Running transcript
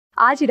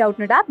आज ही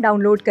Doubtnut app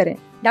download करें।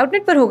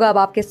 Doubtnut पर होगा अब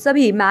आपके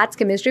सभी मैथ्स,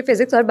 केमिस्ट्री,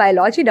 फिजिक्स और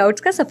बायोलॉजी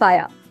डाउट्स का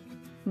सफाया।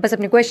 बस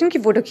अपने क्वेश्चन की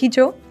फोटो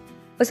खींचो,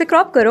 उसे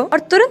क्रॉप करो और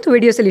तुरंत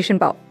वीडियो सॉल्यूशन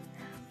पाओ।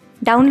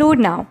 Download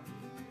now.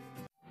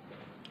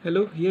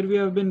 Hello, here we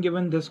have been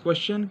given this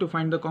question to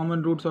find the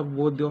common roots of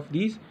both of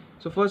these.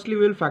 So firstly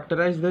we will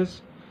factorize this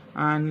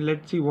and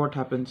let's see what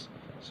happens.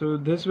 So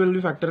this will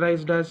be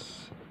factorized as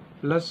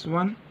plus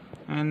 1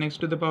 and x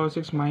to the power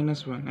 6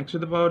 minus 1. X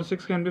to the power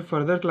 6 can be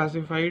further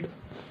classified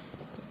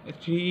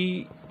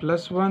 3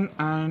 plus 1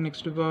 and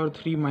x to the power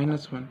 3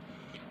 minus 1.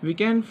 We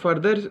can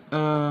further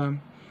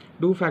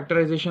do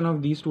factorization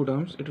of these two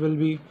terms. It will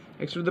be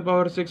x to the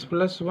power 6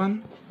 plus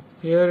 1.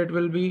 Here it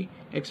will be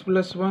x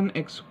plus 1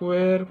 x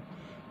square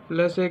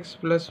plus x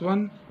plus 1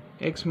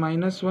 x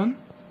minus 1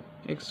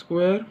 x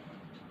square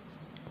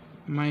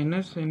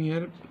minus, and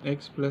here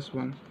x plus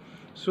 1.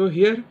 So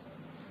here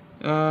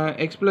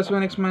x plus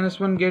 1 x minus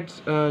 1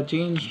 gets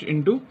changed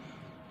into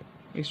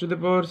x to the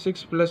power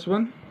 6 plus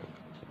 1.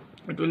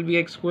 It will be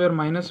x square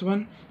minus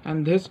 1,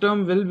 and this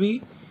term will be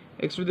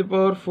x to the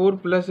power 4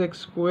 plus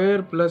x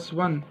square plus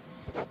 1,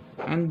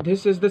 and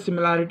this is the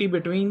similarity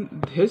between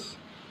this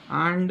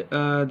and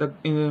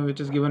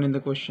which is given in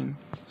the question.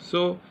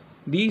 So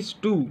these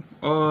two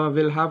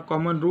will have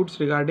common roots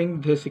regarding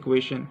this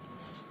equation.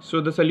 So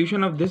the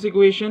solution of this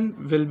equation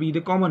will be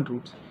the common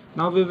roots.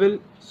 Now we will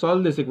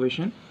solve this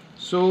equation.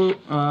 So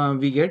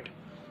we get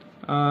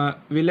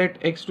we let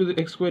x to the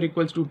x square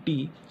equals to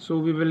t, so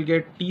we will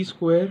get t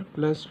square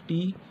plus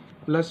t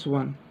plus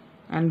 1,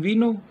 and we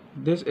know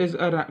this is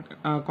a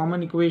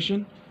common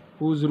equation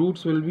whose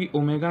roots will be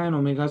omega and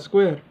omega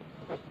square.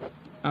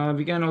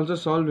 We can also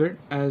solve it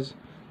as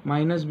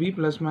minus b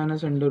plus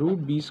minus under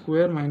root b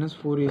square minus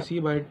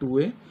 4ac by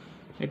 2a.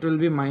 It will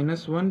be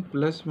minus 1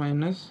 plus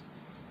minus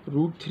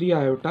root 3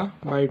 iota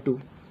by 2.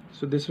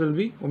 So this will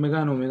be omega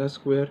and omega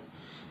square.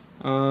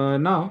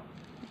 Now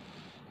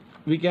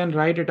we can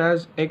write it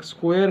as x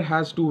square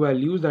has two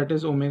values, that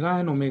is omega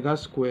and omega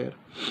square.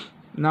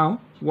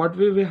 Now what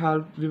we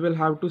will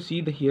have to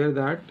see here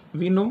that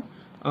we know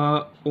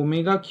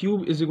omega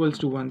cube is equals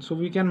to 1, so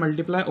we can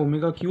multiply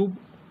omega cube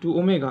to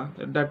omega,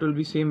 that will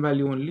be same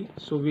value only,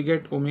 so we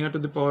get omega to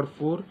the power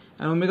 4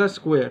 and omega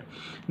square.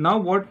 Now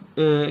what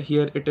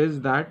here it is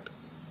that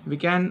we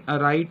can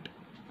write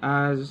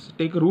as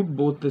take root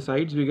both the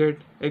sides. We get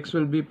x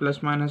will be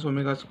plus minus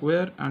omega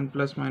square and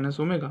plus minus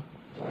omega.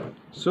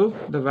 So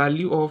the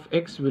value of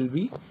x will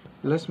be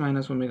plus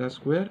minus omega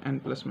square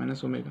and plus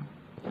minus omega,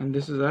 and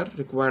this is our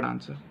required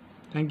answer.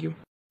 Thank you.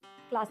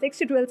 Class 6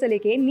 से 12 से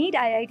लेके NEET,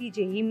 IIT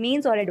JEE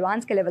mains और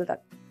advance के level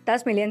तक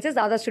 10 million से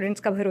ज्यादा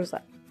students का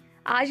भरोसा।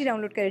 आज ही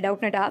डाउनलोड करें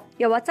डाउटनेट ऐप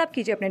या व्हाट्सएप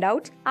कीजिए अपने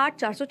डाउट्स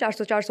 8400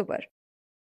 400 400 पर।